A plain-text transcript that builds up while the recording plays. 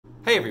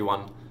Hey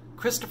everyone,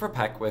 Christopher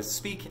Peck with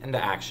Speak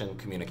into Action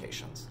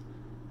Communications.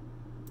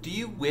 Do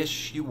you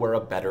wish you were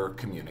a better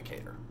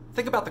communicator?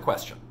 Think about the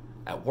question.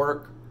 At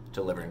work,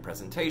 delivering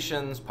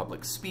presentations,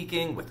 public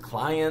speaking, with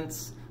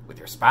clients, with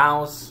your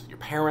spouse, your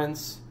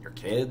parents, your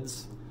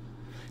kids.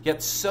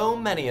 Yet so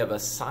many of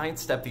us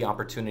sidestep the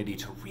opportunity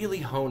to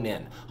really hone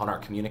in on our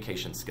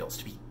communication skills,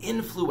 to be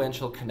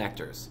influential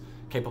connectors,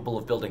 capable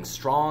of building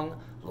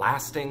strong,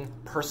 lasting,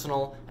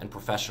 personal, and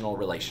professional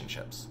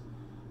relationships.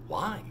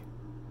 Why?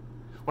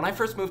 When I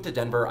first moved to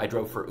Denver, I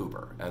drove for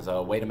Uber as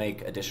a way to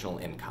make additional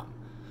income.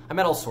 I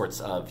met all sorts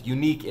of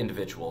unique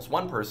individuals.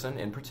 One person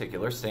in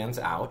particular stands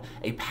out,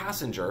 a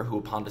passenger who,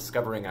 upon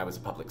discovering I was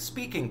a public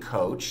speaking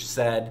coach,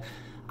 said,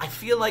 "I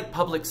feel like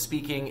public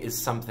speaking is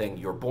something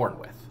you're born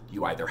with.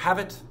 You either have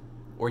it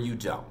or you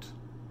don't."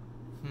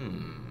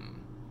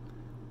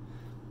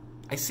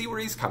 I see where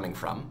he's coming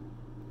from.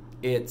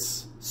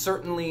 It's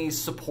certainly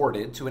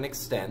supported to an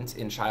extent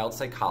in child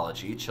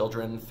psychology.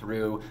 Children,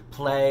 through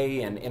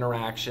play and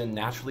interaction,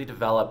 naturally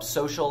develop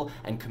social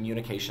and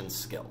communication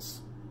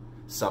skills.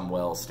 Some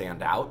will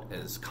stand out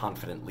as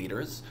confident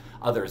leaders,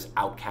 others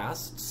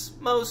outcasts,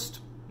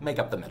 most make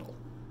up the middle.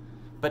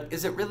 But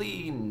is it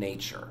really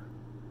nature?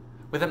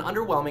 With an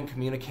underwhelming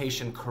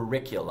communication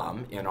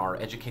curriculum in our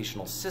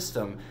educational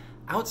system,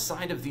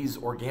 outside of these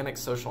organic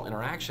social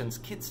interactions,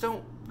 kids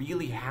don't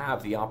really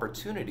have the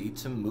opportunity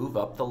to move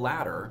up the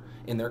ladder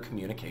in their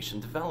communication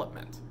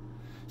development.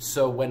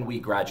 So when we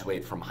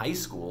graduate from high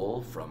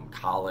school, from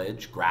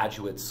college,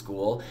 graduate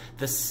school,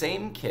 the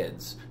same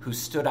kids who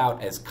stood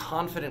out as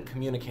confident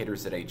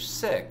communicators at age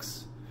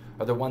 6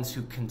 are the ones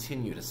who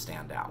continue to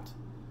stand out.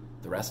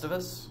 The rest of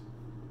us,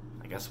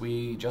 I guess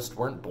we just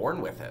weren't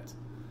born with it.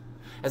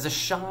 As a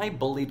shy,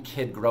 bullied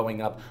kid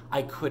growing up,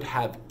 I could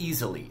have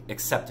easily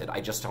accepted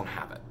I just don't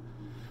have it.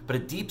 But a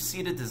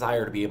deep-seated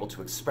desire to be able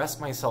to express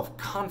myself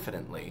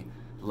confidently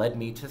led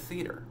me to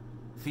theater.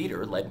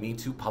 Theater led me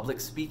to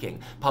public speaking.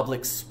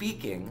 Public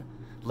speaking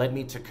led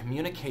me to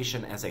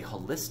communication as a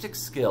holistic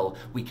skill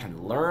we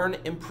can learn,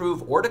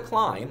 improve, or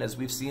decline, as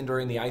we've seen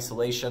during the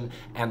isolation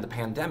and the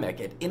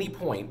pandemic, at any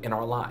point in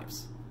our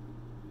lives.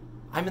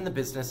 I'm in the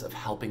business of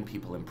helping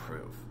people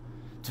improve,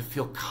 to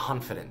feel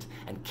confident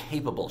and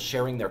capable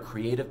sharing their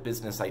creative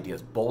business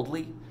ideas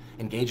boldly,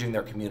 engaging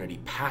their community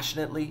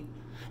passionately,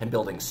 and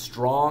building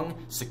strong,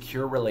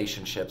 secure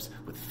relationships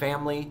with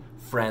family,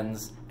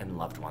 friends, and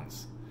loved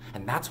ones.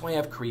 And that's why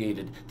I've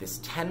created this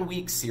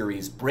 10-week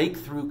series,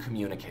 Breakthrough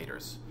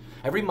Communicators.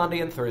 Every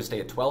Monday and Thursday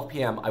at 12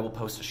 p.m., I will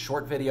post a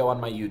short video on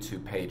my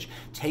YouTube page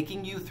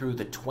taking you through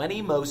the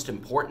 20 most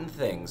important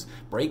things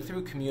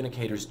Breakthrough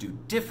Communicators do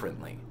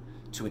differently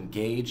to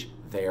engage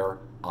their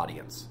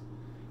audience.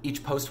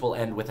 Each post will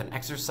end with an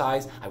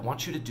exercise I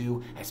want you to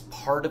do as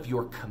part of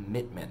your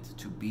commitment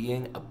to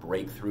being a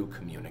breakthrough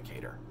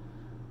communicator.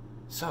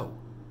 So,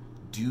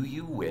 do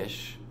you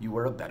wish you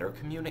were a better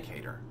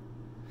communicator?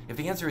 If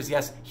the answer is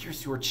yes,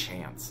 here's your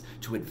chance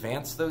to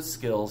advance those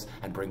skills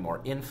and bring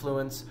more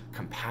influence,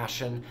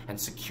 compassion, and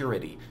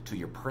security to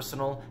your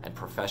personal and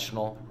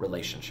professional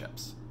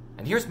relationships.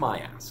 And here's my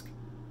ask.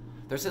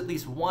 There's at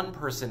least one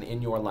person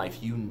in your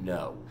life you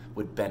know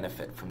would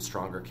benefit from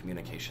stronger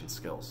communication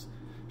skills.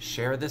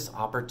 Share this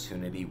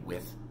opportunity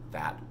with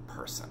that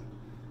person.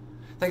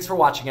 Thanks for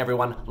watching,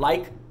 everyone.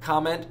 Like,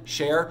 comment,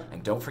 share,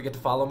 and don't forget to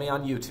follow me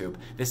on YouTube.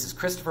 This is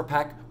Christopher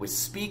Peck with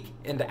Speak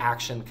into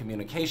Action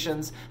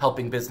Communications,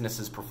 helping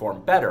businesses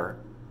perform better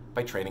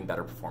by training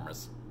better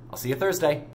performers. I'll see you Thursday.